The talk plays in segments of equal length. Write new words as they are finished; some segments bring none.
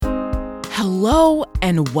Hello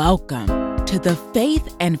and welcome to the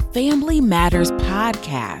Faith and Family Matters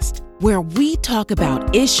podcast, where we talk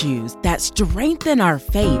about issues that strengthen our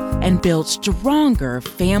faith and build stronger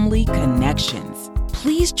family connections.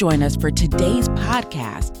 Please join us for today's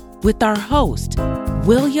podcast with our host,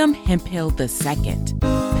 William Hemphill II,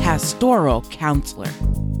 Pastoral Counselor.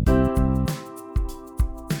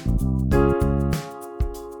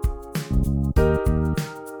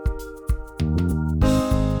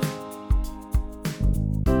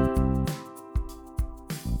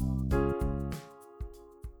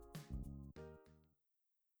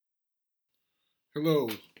 Hello,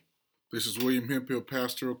 this is William Hemphill,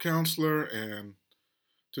 Pastoral Counselor, and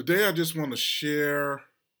today I just want to share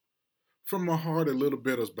from my heart a little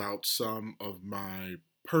bit about some of my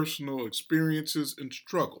personal experiences and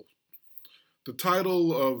struggles. The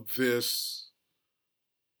title of this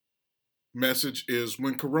message is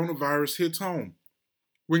When Coronavirus Hits Home.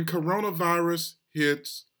 When Coronavirus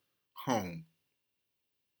Hits Home.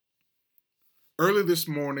 Early this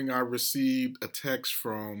morning, I received a text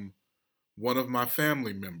from one of my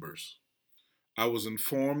family members. I was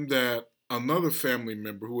informed that another family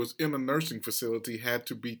member who was in a nursing facility had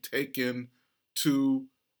to be taken to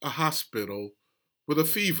a hospital with a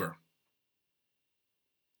fever.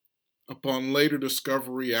 Upon later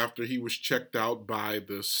discovery, after he was checked out by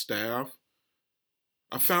the staff,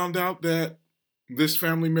 I found out that this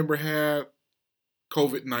family member had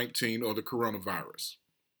COVID-19 or the coronavirus.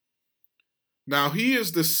 Now, he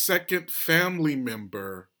is the second family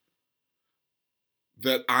member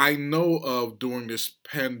that I know of during this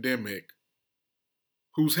pandemic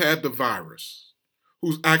who's had the virus,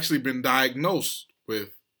 who's actually been diagnosed with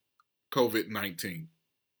COVID-19.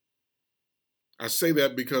 I say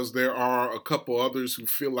that because there are a couple others who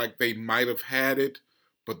feel like they might have had it,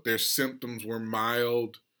 but their symptoms were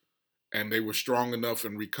mild and they were strong enough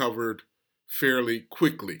and recovered fairly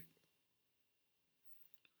quickly.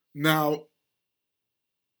 Now,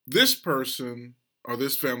 this person or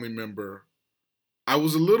this family member, I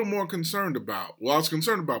was a little more concerned about. Well, I was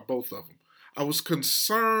concerned about both of them. I was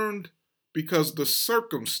concerned because the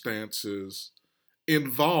circumstances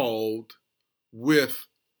involved with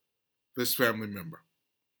this family member.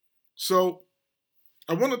 So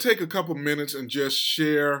I want to take a couple minutes and just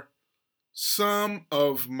share some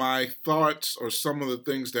of my thoughts or some of the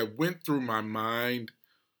things that went through my mind,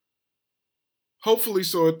 hopefully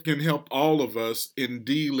so it can help all of us in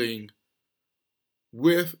dealing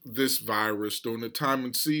with this virus during the time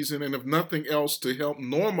and season, and if nothing else, to help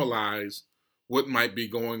normalize what might be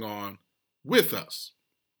going on with us.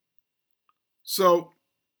 So,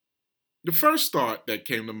 the first thought that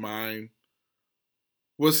came to mind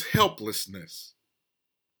was helplessness.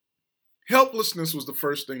 Helplessness was the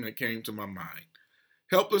first thing that came to my mind.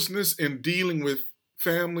 Helplessness in dealing with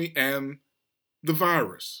family and the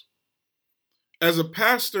virus. As a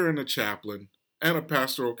pastor and a chaplain and a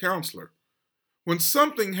pastoral counselor, when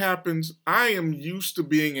something happens, I am used to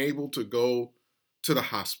being able to go to the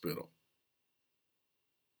hospital.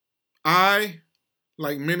 I,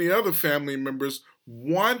 like many other family members,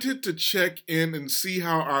 wanted to check in and see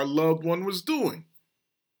how our loved one was doing.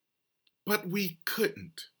 But we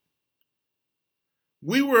couldn't.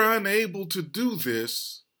 We were unable to do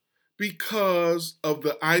this because of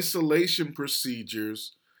the isolation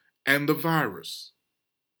procedures and the virus.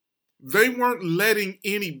 They weren't letting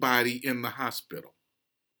anybody in the hospital.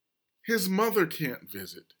 His mother can't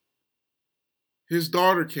visit. His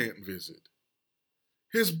daughter can't visit.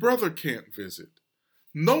 His brother can't visit.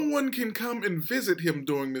 No one can come and visit him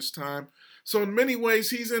during this time. So in many ways,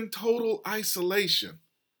 he's in total isolation,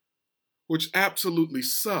 which absolutely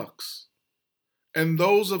sucks. And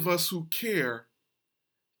those of us who care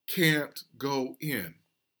can't go in.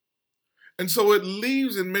 And so it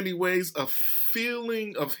leaves in many ways a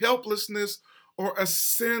feeling of helplessness or a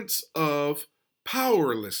sense of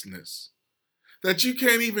powerlessness, that you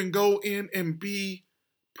can't even go in and be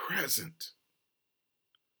present.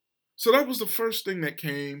 So that was the first thing that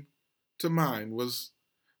came to mind, was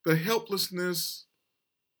the helplessness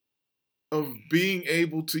of being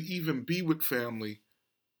able to even be with family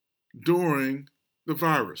during the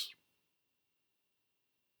virus.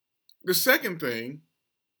 The second thing,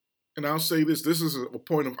 and I'll say this is a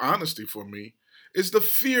point of honesty for me, is the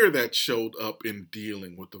fear that showed up in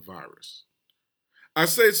dealing with the virus. I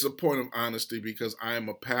say it's a point of honesty because I am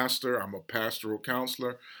a pastor, I'm a pastoral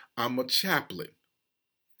counselor, I'm a chaplain.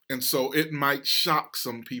 And so it might shock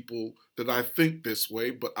some people that I think this way,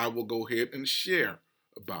 but I will go ahead and share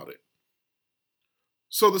about it.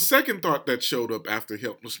 So the second thought that showed up after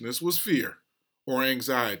helplessness was fear or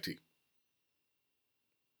anxiety.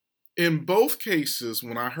 In both cases,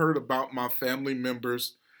 when I heard about my family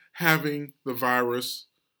members having the virus,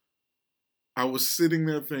 I was sitting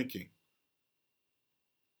there thinking,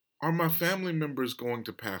 are my family members going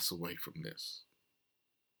to pass away from this?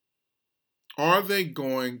 Are they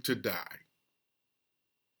going to die?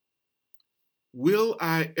 Will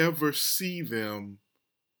I ever see them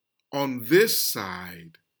on this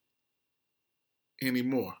side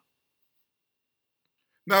anymore?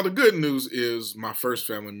 Now, the good news is my first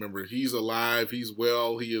family member, he's alive, he's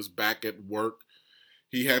well, he is back at work.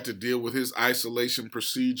 He had to deal with his isolation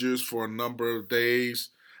procedures for a number of days.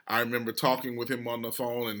 I remember talking with him on the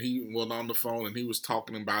phone, and he was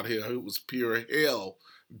talking about how it was pure hell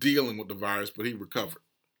dealing with the virus, but he recovered.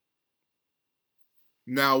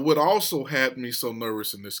 Now, what also had me so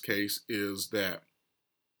nervous in this case is that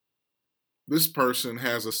this person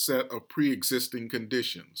has a set of pre-existing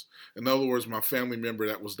conditions. In other words, my family member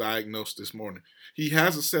that was diagnosed this morning, he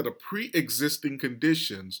has a set of pre-existing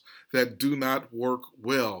conditions that do not work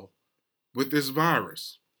well with this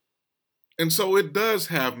virus. And so it does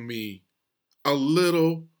have me a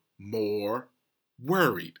little more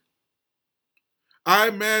worried. I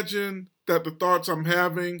imagine that the thoughts I'm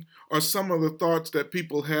having are some of the thoughts that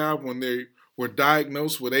people have when they were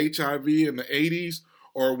diagnosed with HIV in the 80s,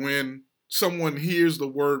 or when someone hears the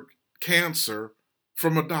word cancer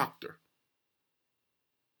from a doctor.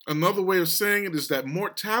 Another way of saying it is that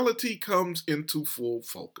mortality comes into full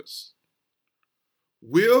focus.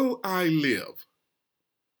 Will I live?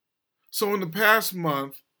 So in the past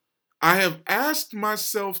month, I have asked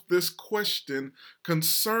myself this question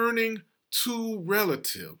concerning two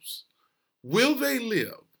relatives. Will they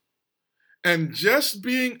live? And just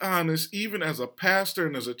being honest, even as a pastor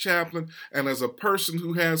and as a chaplain and as a person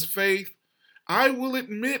who has faith, I will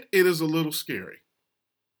admit it is a little scary.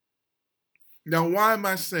 Now, why am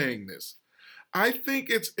I saying this? I think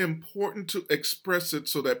it's important to express it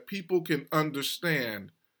so that people can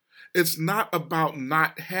understand it's not about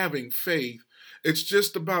not having faith. It's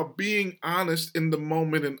just about being honest in the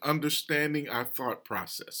moment and understanding our thought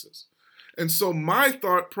processes. And so my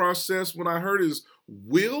thought process when I heard is,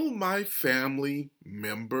 will my family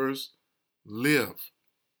members live?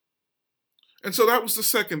 And so that was the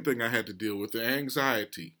second thing I had to deal with, the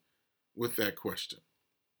anxiety with that question.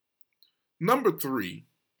 Number 3,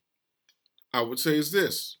 I would say is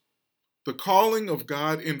this: the calling of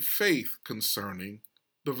God in faith concerning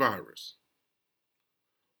the virus.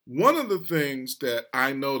 One of the things that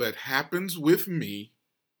I know that happens with me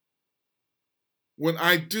when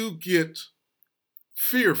I do get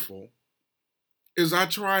fearful is I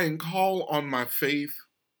try and call on my faith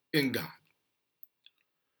in God.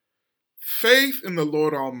 Faith in the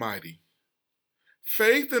Lord Almighty.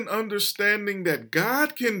 Faith in understanding that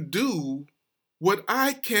God can do what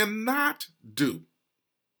I cannot do.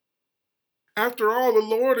 After all, the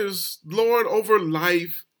Lord is Lord over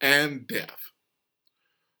life and death.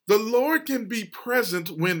 The Lord can be present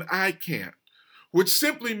when I can't, which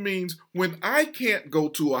simply means when I can't go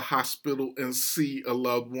to a hospital and see a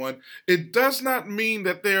loved one, it does not mean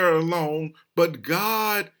that they are alone, but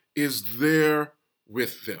God is there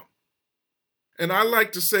with them. And I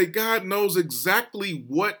like to say God knows exactly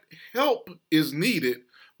what help is needed,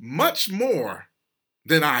 much more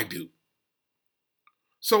than I do.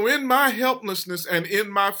 So in my helplessness and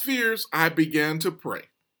in my fears, I began to pray.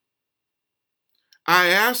 I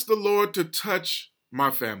asked the Lord to touch my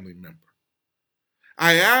family member.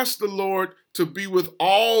 I asked the Lord to be with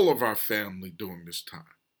all of our family during this time.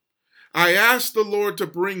 I asked the Lord to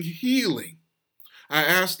bring healing. I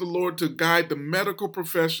asked the Lord to guide the medical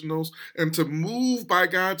professionals and to move by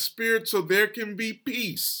God's Spirit so there can be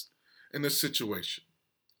peace in the situation.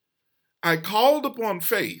 I called upon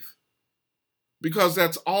faith because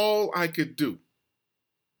that's all I could do.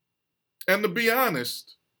 And to be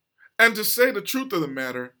honest, and to say the truth of the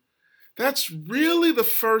matter, that's really the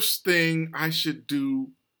first thing I should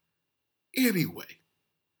do anyway.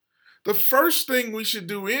 The first thing we should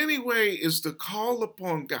do anyway is to call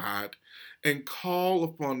upon God and call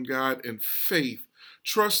upon God in faith,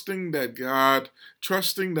 trusting that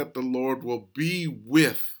the Lord will be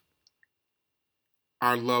with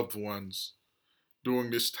our loved ones during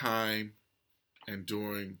this time and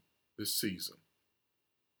during this season.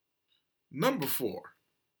 Number 4,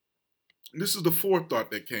 this is the fourth thought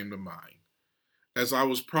that came to mind as I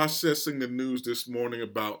was processing the news this morning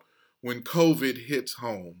about when COVID hits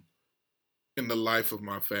home in the life of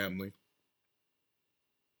my family,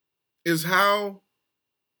 is how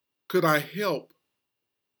could I help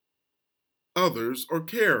others or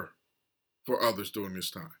care for others during this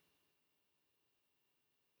time?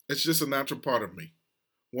 It's just a natural part of me.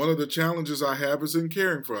 One of the challenges I have is in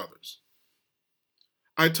caring for others.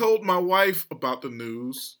 I told my wife about the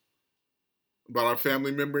news, about our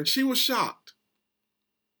family member, and she was shocked.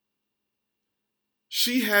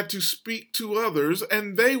 She had to speak to others,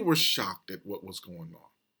 and they were shocked at what was going on.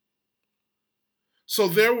 So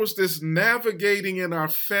there was this navigating in our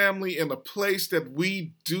family in a place that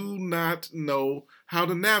we do not know how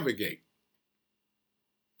to navigate.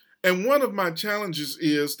 And one of my challenges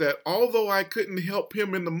is that although I couldn't help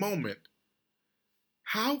him in the moment,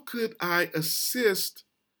 how could I assist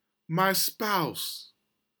my spouse?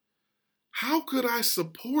 How could I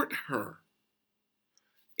support her?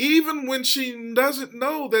 Even when she doesn't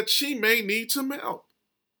know that she may need some help.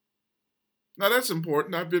 Now that's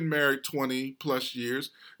important. I've been married 20 plus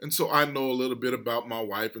years, and so I know a little bit about my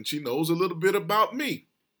wife, and she knows a little bit about me.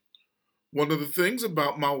 One of the things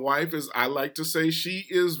about my wife is I like to say she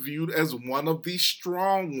is viewed as one of the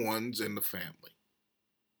strong ones in the family.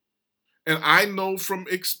 And I know from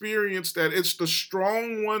experience that it's the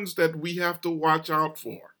strong ones that we have to watch out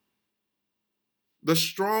for. The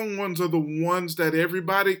strong ones are the ones that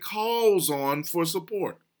everybody calls on for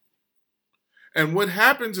support. And what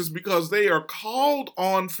happens is because they are called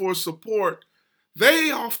on for support, they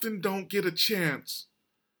often don't get a chance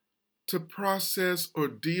to process or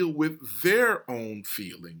deal with their own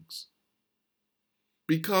feelings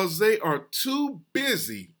because they are too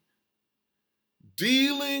busy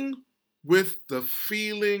dealing with the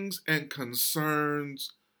feelings and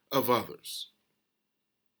concerns of others.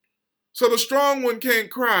 So the strong one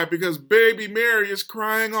can't cry because baby Mary is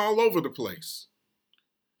crying all over the place.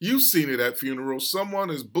 You've seen it at funerals. Someone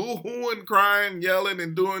is boo-hooing, crying, yelling,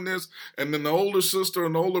 and doing this, and then the older sister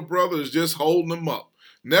and older brother is just holding them up.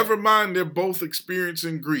 Never mind, they're both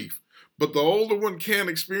experiencing grief. But the older one can't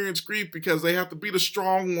experience grief because they have to be the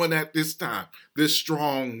strong one at this time. This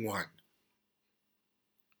strong one.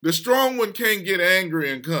 The strong one can't get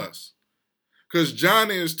angry and cuss because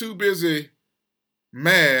Johnny is too busy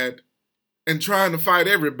mad and trying to fight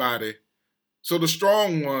everybody. So the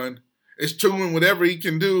strong one is doing whatever he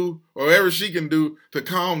can do or whatever she can do to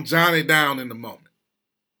calm Johnny down in the moment.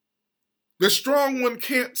 The strong one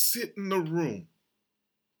can't sit in the room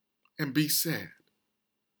and be sad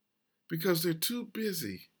because they're too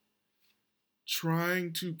busy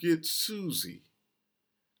trying to get Susie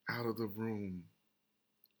out of the room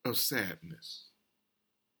of sadness.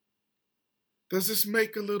 Does this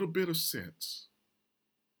make a little bit of sense?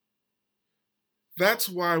 That's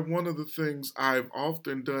why one of the things I've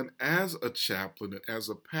often done as a chaplain and as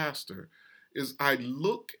a pastor is I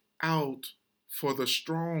look out for the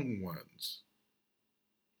strong ones,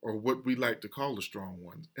 or what we like to call the strong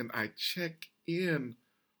ones, and I check in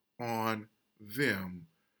on them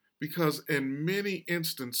because in many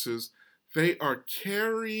instances, they are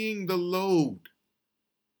carrying the load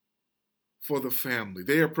for the family.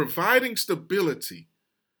 They are providing stability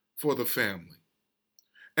for the family.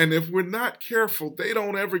 And if we're not careful, they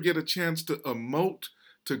don't ever get a chance to emote,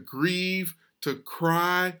 to grieve, to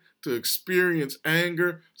cry, to experience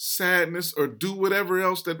anger, sadness, or do whatever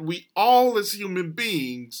else that we all as human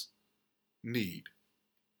beings need.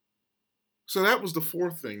 So that was the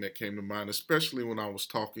fourth thing that came to mind, especially when I was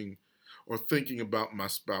talking or thinking about my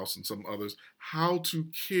spouse and some others, how to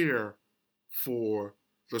care for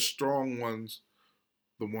the strong ones,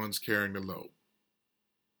 the ones carrying the load.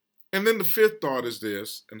 And then the fifth thought is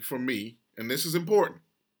this, and for me, and this is important.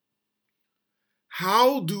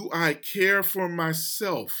 How do I care for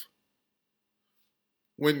myself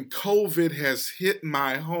when COVID has hit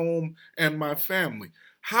my home and my family?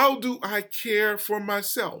 How do I care for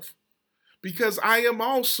myself? Because I am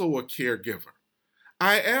also a caregiver.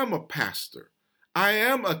 I am a pastor. I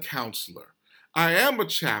am a counselor. I am a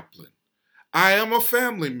chaplain. I am a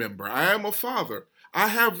family member. I am a father. I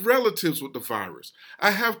have relatives with the virus.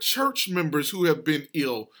 I have church members who have been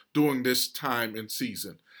ill during this time and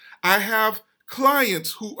season. I have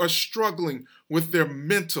clients who are struggling with their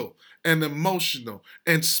mental and emotional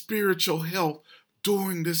and spiritual health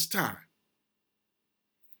during this time.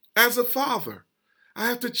 As a father, I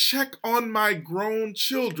have to check on my grown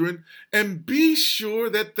children and be sure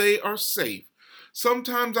that they are safe.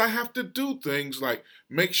 Sometimes I have to do things like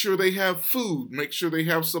make sure they have food, make sure they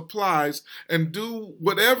have supplies, and do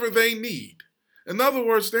whatever they need. In other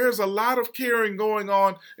words, there's a lot of caring going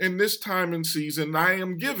on in this time and season, and I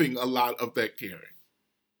am giving a lot of that caring.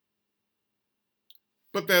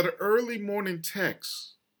 But that early morning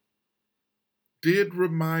text did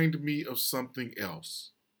remind me of something else.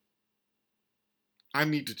 I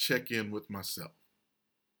need to check in with myself.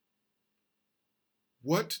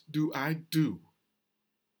 What do I do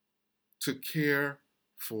to care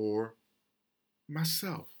for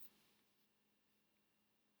myself?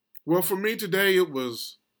 Well, for me today, it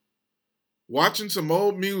was watching some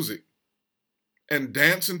old music and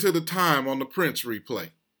dancing to the time on the Prince replay.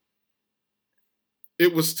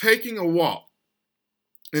 It was taking a walk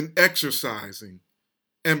and exercising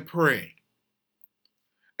and praying.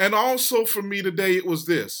 And also for me today, it was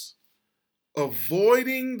this,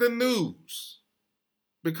 avoiding the news,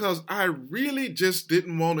 because I really just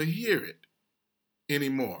didn't want to hear it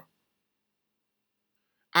anymore.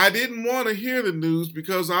 I didn't want to hear the news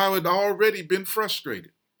because I had already been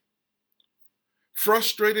frustrated.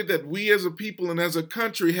 Frustrated that we as a people and as a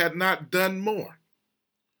country had not done more.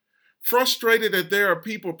 Frustrated that there are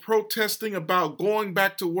people protesting about going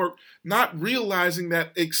back to work, not realizing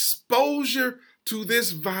that exposure to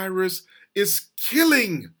this virus is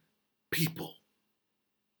killing people.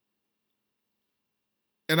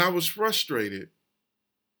 And I was frustrated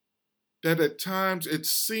that at times it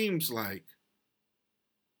seems like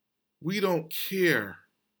we don't care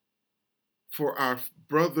for our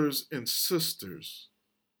brothers and sisters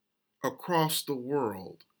across the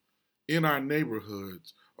world, in our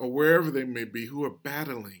neighborhoods, or wherever they may be, who are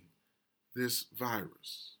battling this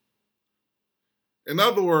virus. In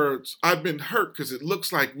other words, I've been hurt because it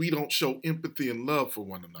looks like we don't show empathy and love for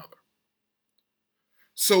one another.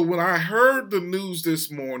 So when I heard the news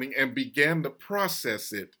this morning and began to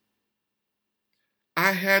process it,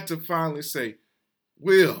 I had to finally say,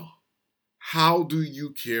 Will, how do you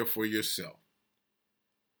care for yourself?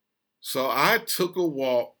 So I took a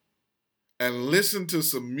walk and listened to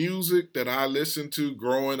some music that I listened to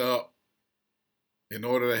growing up in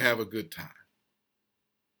order to have a good time.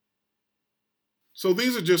 So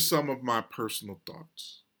these are just some of my personal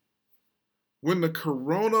thoughts. When the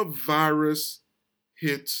coronavirus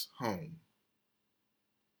hits home,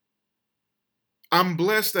 I'm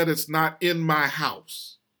blessed that it's not in my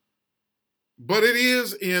house, but it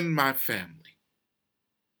is in my family.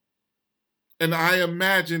 And I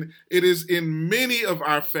imagine it is in many of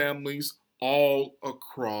our families all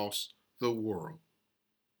across the world.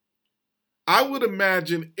 I would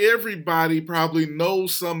imagine everybody probably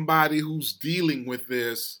knows somebody who's dealing with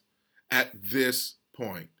this at this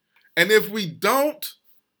point. And if we don't,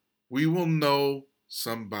 we will know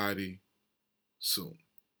somebody soon.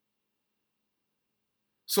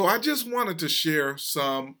 So I just wanted to share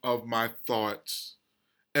some of my thoughts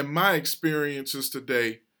and my experiences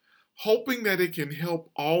today, hoping that it can help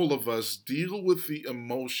all of us deal with the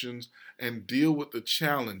emotions and deal with the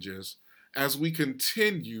challenges as we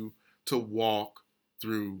continue to walk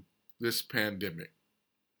through this pandemic.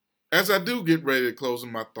 As I do get ready to close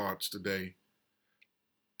my thoughts today,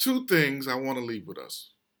 two things I want to leave with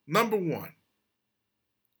us. Number one,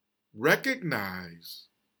 recognize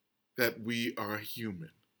that we are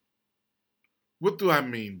human. What do I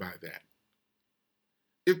mean by that?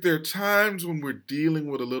 If there are times when we're dealing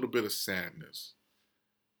with a little bit of sadness,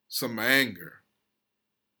 some anger,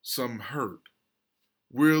 some hurt,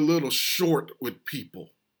 we're a little short with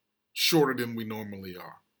people, shorter than we normally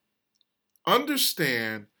are.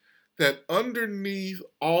 Understand that underneath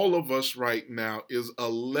all of us right now is a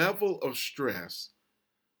level of stress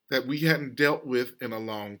that we hadn't dealt with in a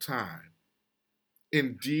long time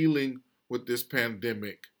in dealing with this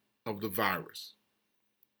pandemic of the virus.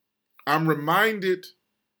 I'm reminded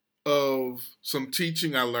of some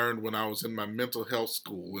teaching I learned when I was in my mental health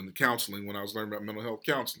school and counseling, when I was learning about mental health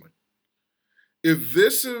counseling. If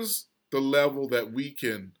this is the level that we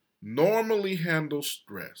can normally handle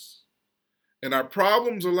stress, and our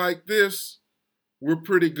problems are like this, we're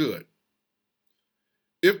pretty good.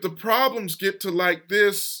 If the problems get to like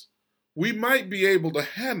this, we might be able to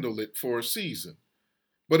handle it for a season.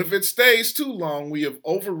 But if it stays too long, we have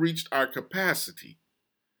overreached our capacity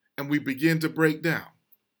and we begin to break down.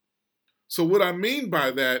 So what I mean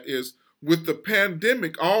by that is, with the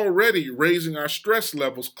pandemic already raising our stress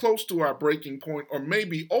levels close to our breaking point or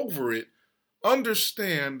maybe over it,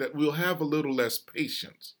 understand that we'll have a little less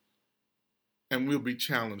patience and we'll be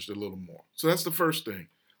challenged a little more. So that's the first thing.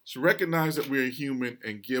 So recognize that we're human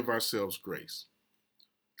and give ourselves grace.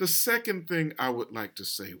 The second thing I would like to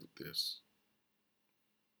say with this,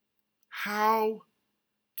 how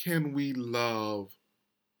can we love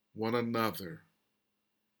one another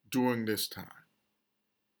during this time?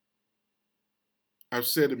 I've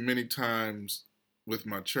said it many times with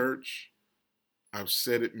my church. I've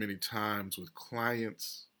said it many times with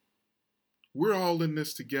clients. We're all in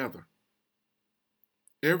this together.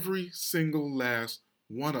 Every single last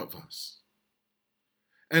one of us.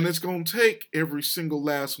 And it's going to take every single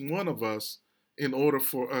last one of us in order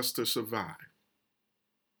for us to survive.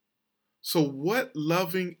 So what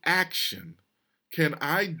loving action can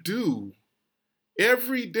I do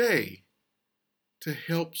every day to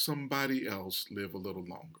help somebody else live a little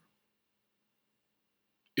longer.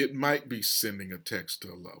 It might be sending a text to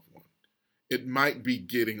a loved one. It might be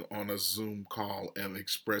getting on a Zoom call and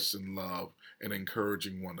expressing love and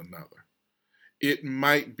encouraging one another. It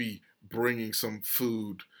might be bringing some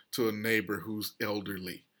food to a neighbor who's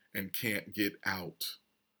elderly and can't get out.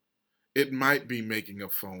 It might be making a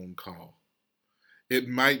phone call. It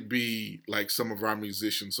might be like some of our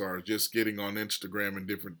musicians are, just getting on Instagram and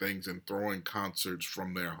different things and throwing concerts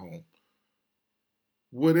from their home.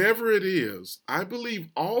 Whatever it is, I believe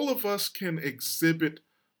all of us can exhibit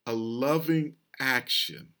a loving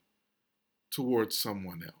action towards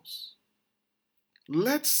someone else.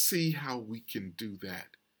 Let's see how we can do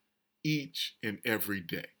that each and every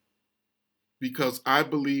day, because I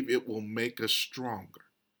believe it will make us stronger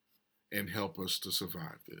and help us to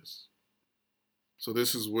survive this. So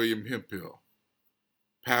this is William Hemphill,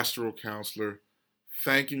 pastoral counselor,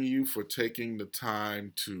 thanking you for taking the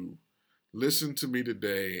time to listen to me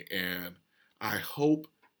today, and I hope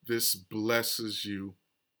this blesses you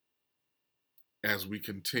as we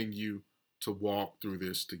continue to walk through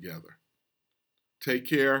this together. Take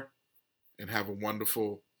care and have a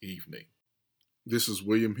wonderful evening. This is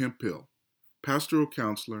William Hemphill, pastoral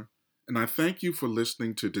counselor, and I thank you for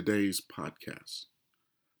listening to today's podcast.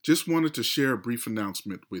 Just wanted to share a brief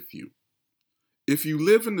announcement with you. If you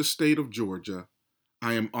live in the state of Georgia,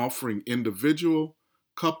 I am offering individual,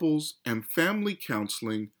 couples, and family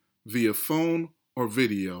counseling via phone or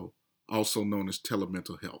video, also known as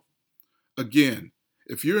telemental health. Again,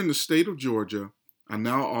 if you're in the state of Georgia, I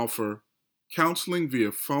now offer counseling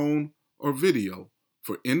via phone or video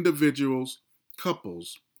for individuals,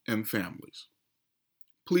 couples, and families.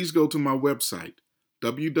 Please go to my website,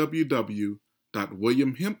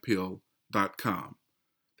 www.williamhemphill.com.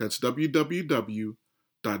 That's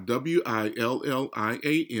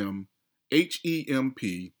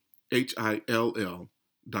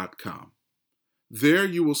www.williamhemphill.com. There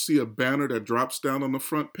you will see a banner that drops down on the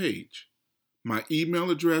front page. My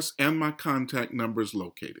email address and my contact number is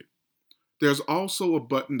located. There's also a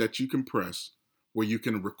button that you can press where you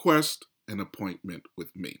can request an appointment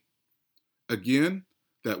with me. Again,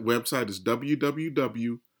 that website is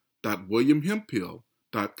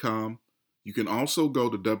www.williamhemphill.com. You can also go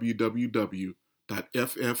to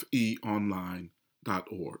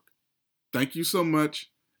www.ffeonline.org. Thank you so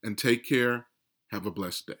much and take care. Have a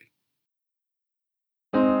blessed day.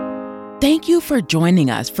 Thank you for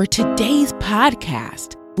joining us for today's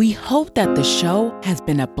podcast. We hope that the show has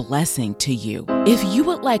been a blessing to you. If you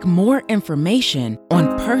would like more information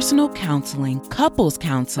on personal counseling, couples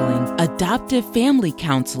counseling, adoptive family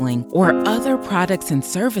counseling, or other products and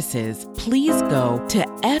services, please go to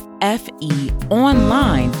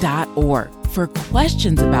ffeonline.org. For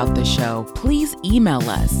questions about the show, please email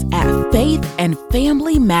us at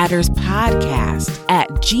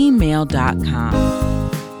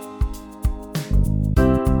faithandfamilymatterspodcast@gmail.com.